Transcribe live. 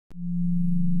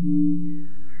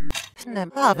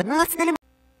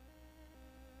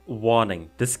Warning,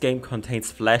 this game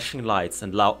contains flashing lights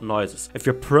and loud noises. If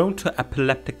you're prone to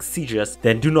epileptic seizures,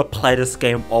 then do not play this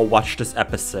game or watch this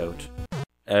episode.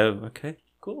 Oh, okay,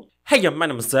 cool. Hey, my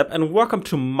name is Zeb and welcome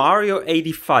to Mario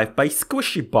 85 by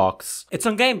Squishy Box. It's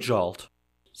on Game Jolt.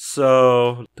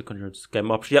 So, the controls,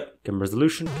 game option, yep, game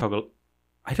resolution, toggle.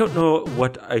 I don't know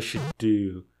what I should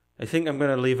do. I think I'm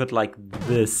gonna leave it like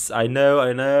this. I know.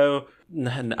 I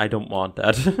don't want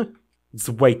that. It's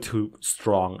way too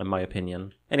strong in my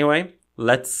opinion. Anyway,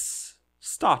 let's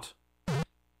start.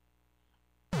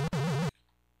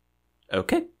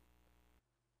 Okay.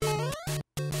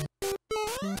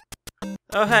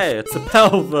 Oh hey, it's a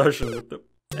PAL version with the...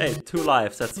 Hey, 2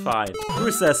 lives, that's fine. Who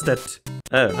says that?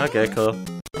 Oh, okay, cool.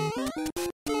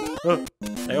 Oh,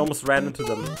 I almost ran into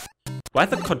them. Why are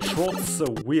the controls so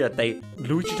weird?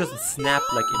 Luigi doesn't snap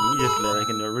like immediately like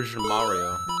in the original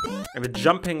Mario. And the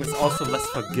jumping is also less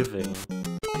forgiving.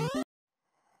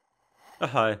 Oh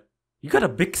hi. You got a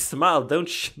big smile,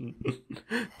 don't you?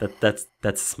 that's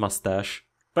his mustache.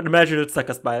 But imagine it's like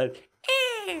a smile.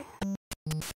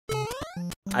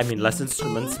 I mean, less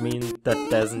instruments mean that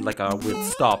there isn't like a weird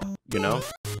stop, you know?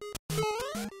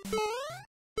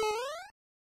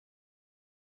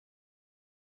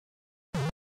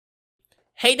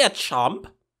 Hey there, chump!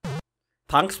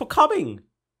 Thanks for coming!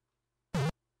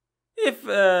 If,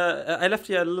 I left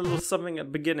you a little something at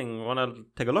the beginning, wanna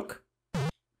take a look?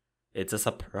 It's a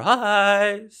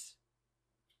surprise!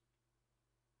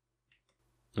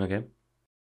 Okay.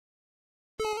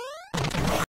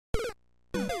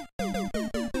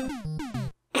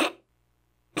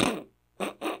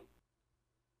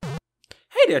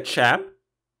 Hey there, champ!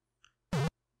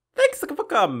 Thanks for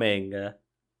coming!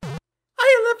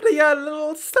 I left you a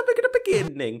little something at the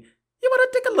beginning. You wanna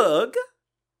take a look?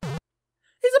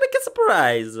 It's a big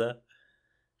surprise.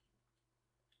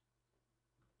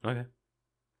 Okay.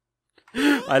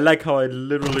 I like how I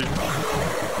literally...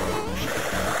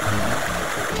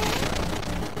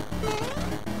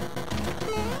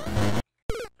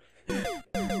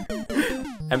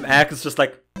 Max is just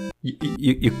like,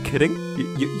 you kidding?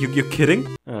 You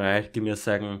kidding? Alright, give me a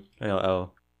second.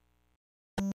 Oh,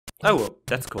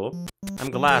 that's cool.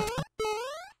 I'm glad.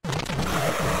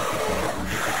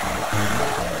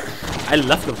 I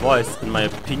love the voice. In my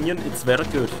opinion, it's very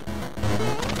good.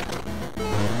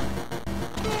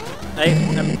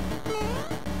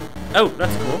 Oh,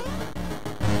 that's cool.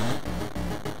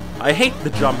 I hate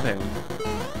the jumping.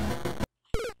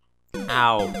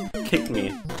 Ow, kick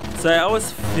me. So I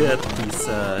always feared these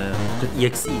the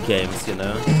EXE games, you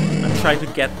know? I'm trying to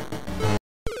get...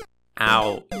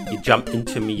 Ow, you jumped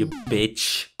into me, you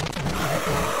bitch.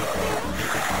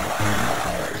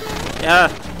 Yeah,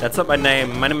 that's not my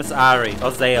name. My name is Ari,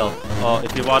 or Zale. Or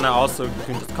if you wanna also, you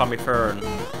can just call me Fern.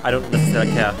 I don't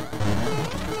necessarily care.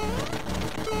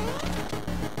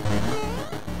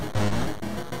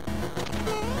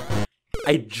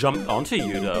 I jumped onto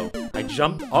you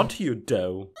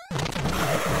though.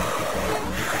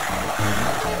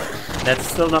 That's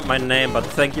still not my name, but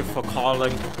thank you for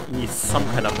calling me some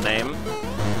kind of name.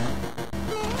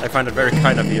 I find it very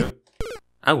kind of you.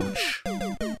 Ouch.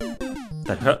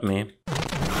 That hurt me.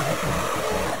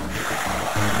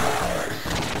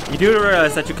 You do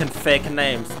realize that you can fake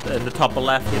names in the top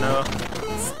left, you know?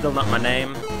 It's still not my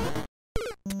name.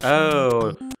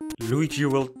 Oh, Luigi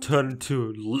will turn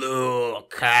to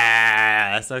Lucas.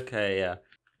 Okay, yeah.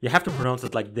 You have to pronounce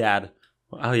it like that.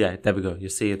 Oh yeah, there we go. You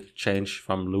see it change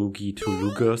from Luigi to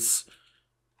Lucas.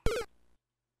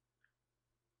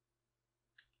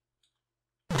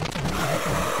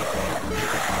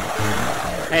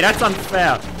 Hey, that's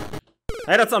unfair.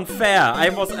 Hey, that's unfair. I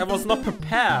was not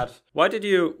prepared. Why did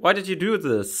you do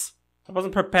this? I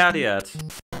wasn't prepared yet.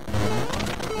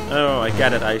 Oh, I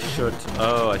get it. I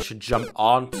should jump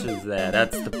onto there.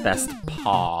 That's the best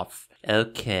path.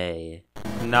 Okay.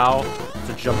 Now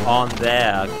to jump on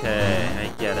there. Okay,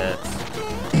 I get it.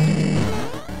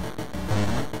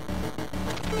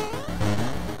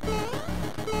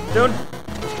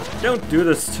 Don't do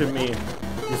this to me,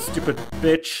 you stupid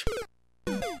bitch.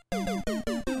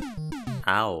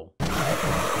 Ow.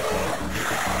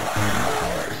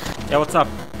 Yeah, what's up?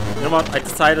 You know what? I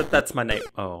decided that's my name.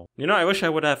 Oh. You know, I wish I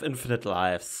would have infinite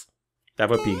lives. That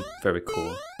would be very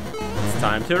cool. It's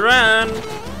time to run!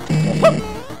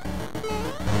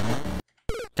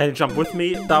 Can you jump with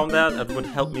me down there? That would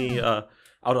help me out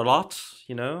a lot,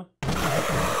 you know?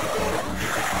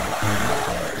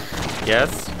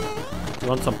 Yes? You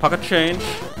want some pocket change,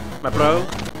 my bro?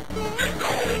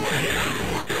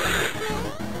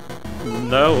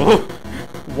 No.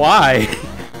 Why?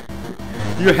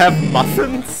 You have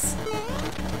muffins?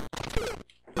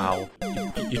 Ow.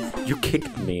 You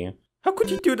kicked me. How could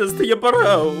you do this to your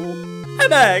bro?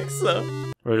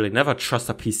 MX! Really, never trust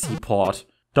a PC port.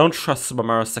 Don't trust Super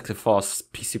Mario 64's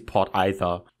PC port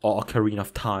either. Or Ocarina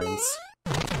of Times.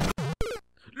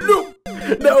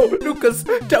 No, Lucas,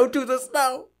 don't do this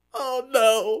now. Oh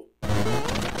no.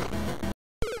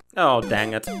 Oh,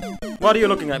 dang it. What are you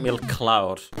looking at me, little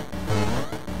cloud?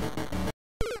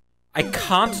 I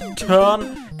can't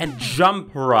turn and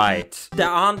jump right. There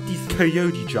aren't these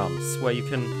coyote jumps where you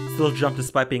can still jump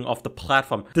despite being off the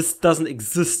platform. This doesn't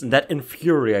exist and that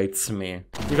infuriates me.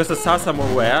 Because as far as I'm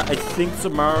aware, I think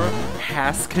Super Mario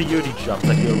has coyote jumps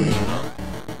like the original.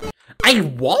 I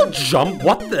wall jump?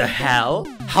 What the hell?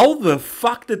 How the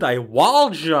fuck did I wall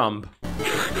jump?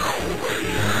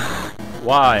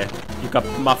 Why? You got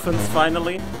muffins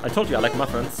finally? I told you I like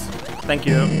muffins. Thank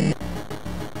you.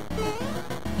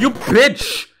 You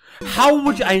bitch! How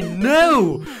would I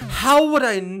know? How would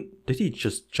I Did he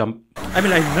just jump? I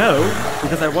mean, I know,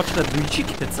 because I watched the Luigi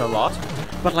Kids a lot.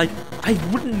 But like, I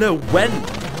wouldn't know when.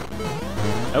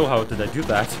 Oh, how did I do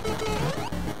that?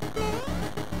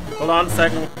 Hold on a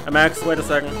second. MX, wait a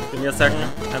second. Give me a second.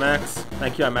 MX.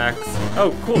 Thank you, MX.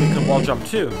 Oh, cool, you can wall jump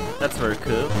too. That's very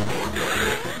cool.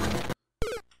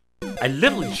 I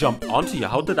literally jumped onto you.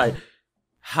 How did I...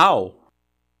 How?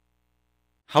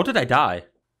 How did I die?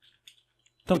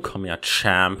 Don't call me a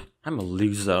champ. I'm a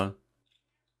loser.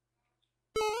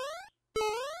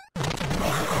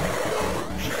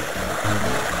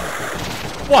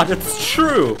 What? It's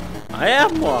true! I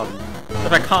am one!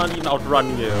 But I can't even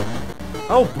outrun you.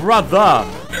 Oh, brother!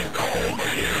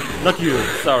 Not you,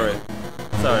 sorry.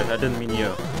 Sorry, I didn't mean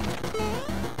you.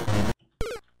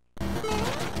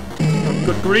 Oh,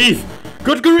 good grief!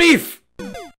 Good grief!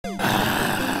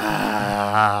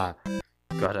 Ah,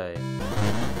 got a...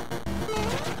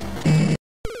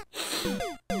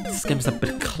 This game's a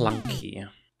bit clunky.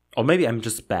 Or maybe I'm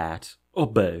just bad. Or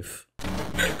both.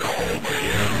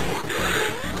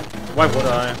 Why would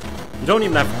I? You don't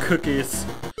even have cookies.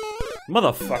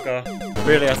 Motherfucker.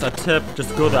 Really, as a tip,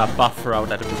 just go the buff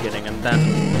route at the beginning and then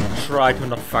try to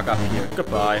not fuck up here.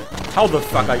 Goodbye. How the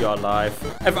fuck are you alive?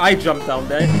 If I jump down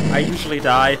there, I usually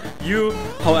die. You,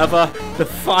 however,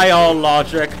 defy all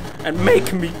logic and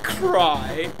make me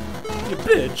cry. You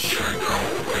bitch.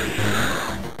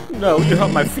 No, you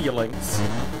hurt my feelings.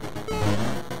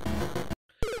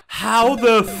 How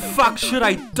the fuck should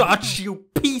I dodge, you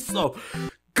piece of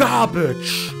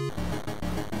garbage?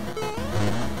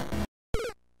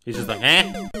 He's just like,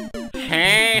 eh?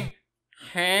 Hey?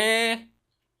 Hey?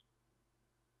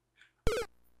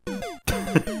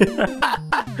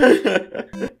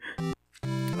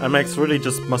 MX really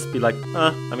just must be like,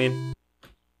 I mean,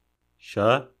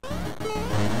 sure.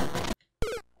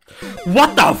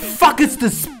 What the fuck is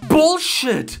this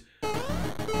bullshit?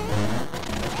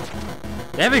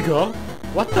 There we go.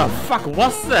 What the fuck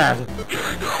was that?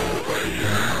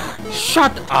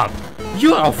 Shut up!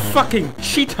 You're a fucking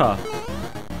cheater!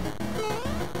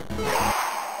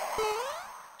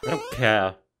 I don't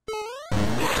care.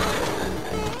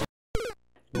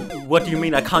 What do you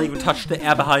mean I can't even touch the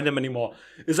air behind him anymore?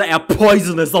 Is the air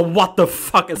poisonous or what the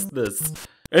fuck is this?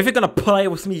 If you're gonna play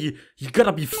with me, you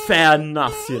gotta be fair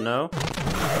enough, you know?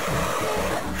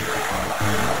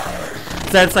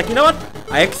 Then it's like, you know what?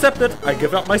 I accept it, I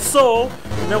give up my soul.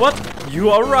 You know what? You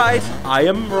are right, I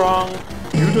am wrong.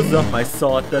 You deserve my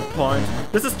soul at that point.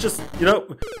 This is just, you know,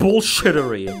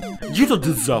 bullshittery. You don't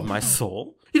deserve my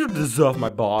soul. You don't deserve my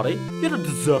body. You don't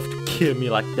deserve to kill me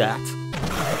like that.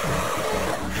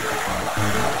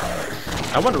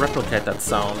 I want to replicate that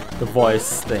sound, the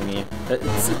voice thingy.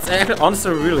 It's actually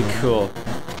honestly really cool.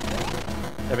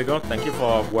 There we go, thank you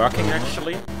for working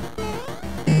actually.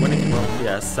 Winning won't be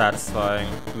as satisfying,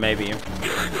 maybe.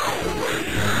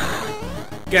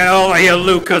 Get over here,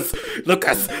 Lucas!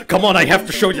 Lucas, come on, I have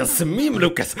to show you this meme,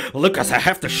 Lucas! Lucas, I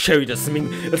have to show you this meme.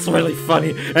 It's really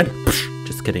funny. And psh,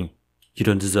 just kidding. You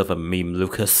don't deserve a meme,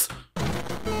 Lucas.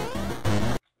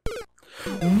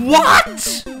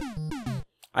 What?!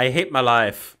 I hate my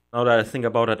life. Now that I think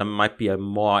about it, I might be a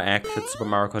more accurate Super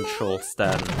Mario controls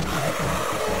than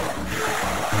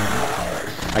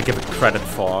I give it credit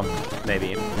for,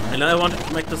 maybe. And I wanted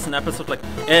to make this an episode like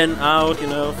in, out, you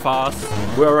know, fast.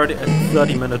 We're already at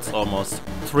 30 minutes almost.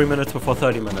 3 minutes before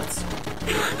 30 minutes.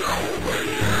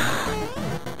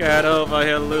 Get over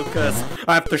here, Lucas.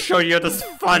 I have to show you this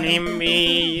funny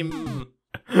meme.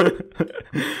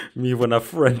 Me when a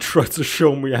friend tries to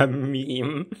show me a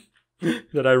meme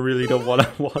that I really don't want to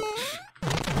watch.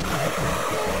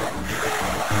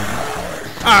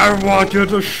 I want you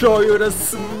to show you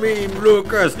this meme,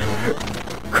 Lucas.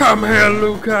 Come here,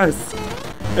 Lucas.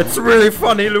 It's really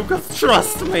funny, Lucas,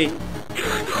 trust me!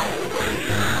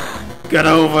 Get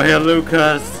over here,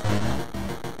 Lucas!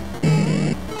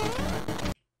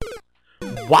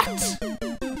 What?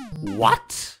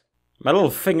 What? My little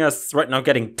finger's right now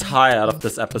getting tired of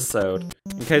this episode.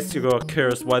 In case you were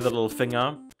curious why the little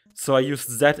finger. So I used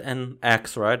Z and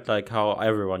X, right? Like how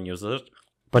everyone uses it.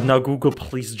 But now Google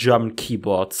please German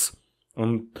keyboards.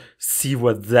 And see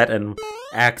what Z and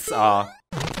X are.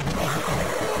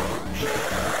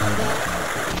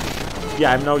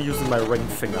 Yeah, I'm now using my ring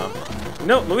finger.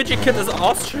 No, Luigi Kid is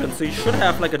Austrian, so you should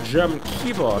have like a German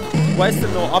keyboard. Why is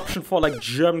there no option for like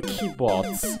German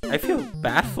keyboards? I feel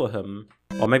bad for him.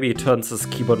 Or maybe he turns his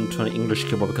keyboard into an English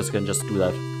keyboard because you can just do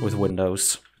that with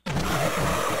Windows.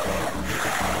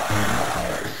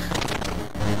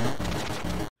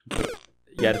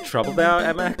 You had trouble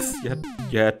there,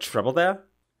 MX? You had trouble there?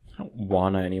 I don't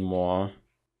wanna anymore.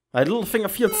 My little finger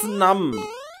feels numb.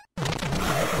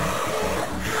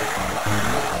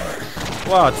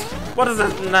 What? What is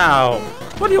it now?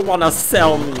 What do you want to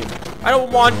sell me? I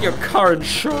don't want your car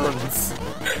insurance.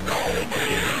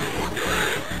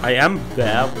 I am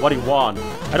there. What do you want?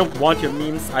 I don't want your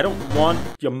memes. I don't want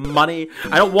your money.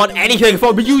 I don't want anything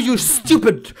from you, you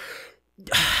stupid...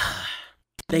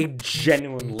 They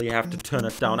genuinely have to turn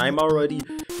it down. I'm already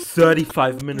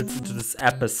 35 minutes into this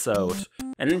episode.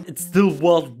 And it's still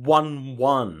World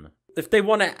 1-1. If they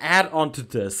want to add on to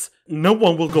this, no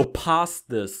one will go past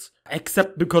this.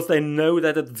 Except because they know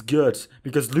that it's good.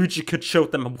 Because Luigi Kid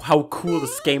showed them how cool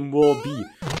this game will be.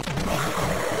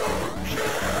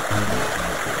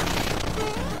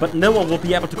 But no one will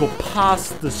be able to go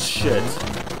past this shit.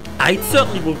 I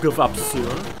certainly will give up soon.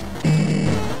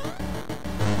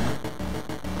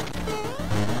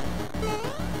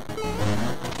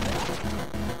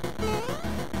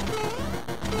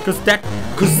 Cause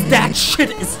that shit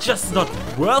is just not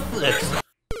worth it.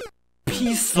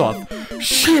 Piece of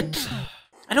shit.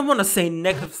 I don't want to say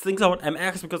negative things about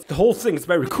MX because the whole thing is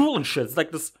very cool and shit. It's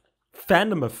like this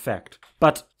fandom effect.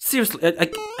 But seriously,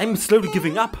 I'm slowly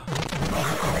giving up.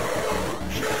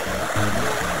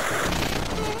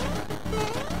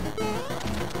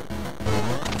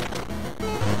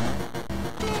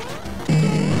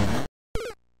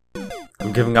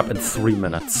 I'm giving up in 3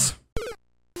 minutes.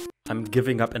 I'm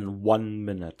giving up in 1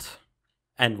 minute.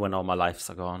 And when all my lives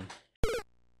are gone.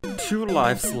 2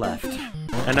 lives left.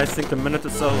 And I think the minute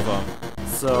is over.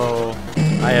 So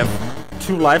I have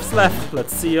 2 lives left.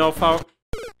 Let's see how far.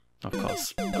 Of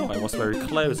course. Oh, I was very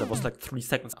close. I was like 3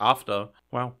 seconds after.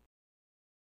 Wow.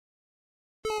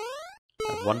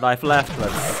 I have 1 life left.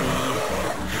 Let's see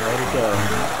how it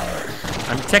goes.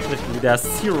 I'm technically there's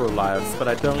 0 lives, but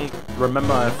I don't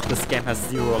remember if this game has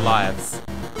 0 lives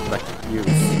that I can use.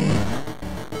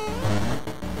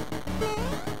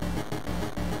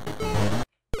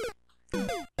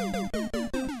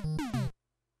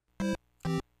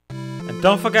 And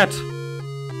don't forget,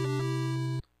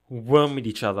 we'll meet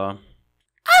each other.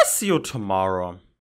 I'll see you tomorrow.